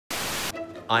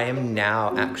I am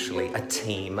now actually a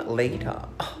team leader.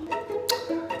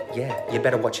 Yeah, you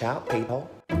better watch out, people.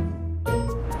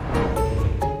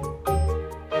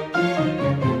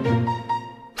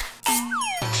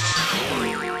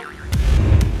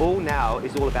 All now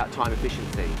is all about time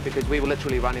efficiency because we were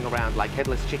literally running around like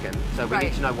headless chicken. So we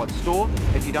need to know what store.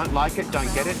 If you don't like it,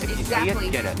 don't get it. If you see it,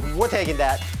 get it. We're taking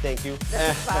that. Thank you.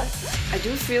 I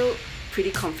do feel pretty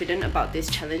confident about this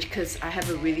challenge because I have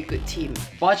a really good team.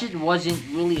 Budget wasn't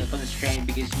really a constraint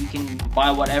because we can buy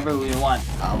whatever we want.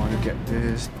 I want to get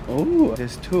this. Oh,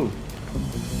 this too.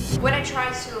 When I try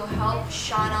to help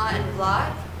Shauna and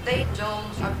Vlad, they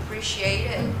don't appreciate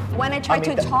it. When I tried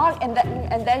to talk and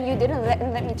then you didn't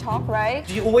let me talk, right?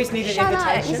 Do you always need an invitation?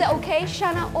 Shana, is it okay?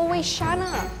 Shana, always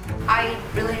Shana. I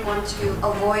really want to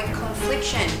avoid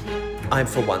confliction.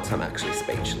 For once, I'm actually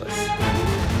speechless.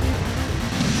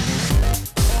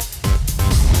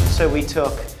 So we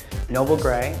took Noble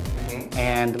Gray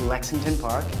and Lexington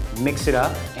Park, mixed it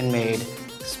up, and made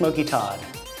Smoky Todd.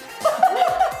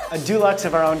 A deluxe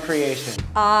of our own creation.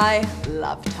 I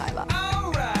love Tyler.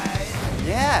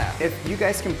 Yeah, if you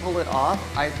guys can pull it off,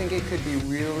 I think it could be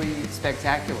really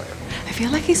spectacular. I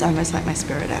feel like he's almost like my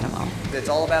spirit animal. It's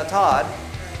all about Todd,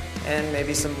 and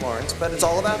maybe some Lawrence, but it's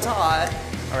all about Todd.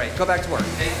 All right, go back to work.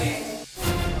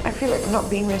 I feel like not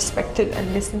being respected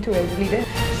and listened to as a leader.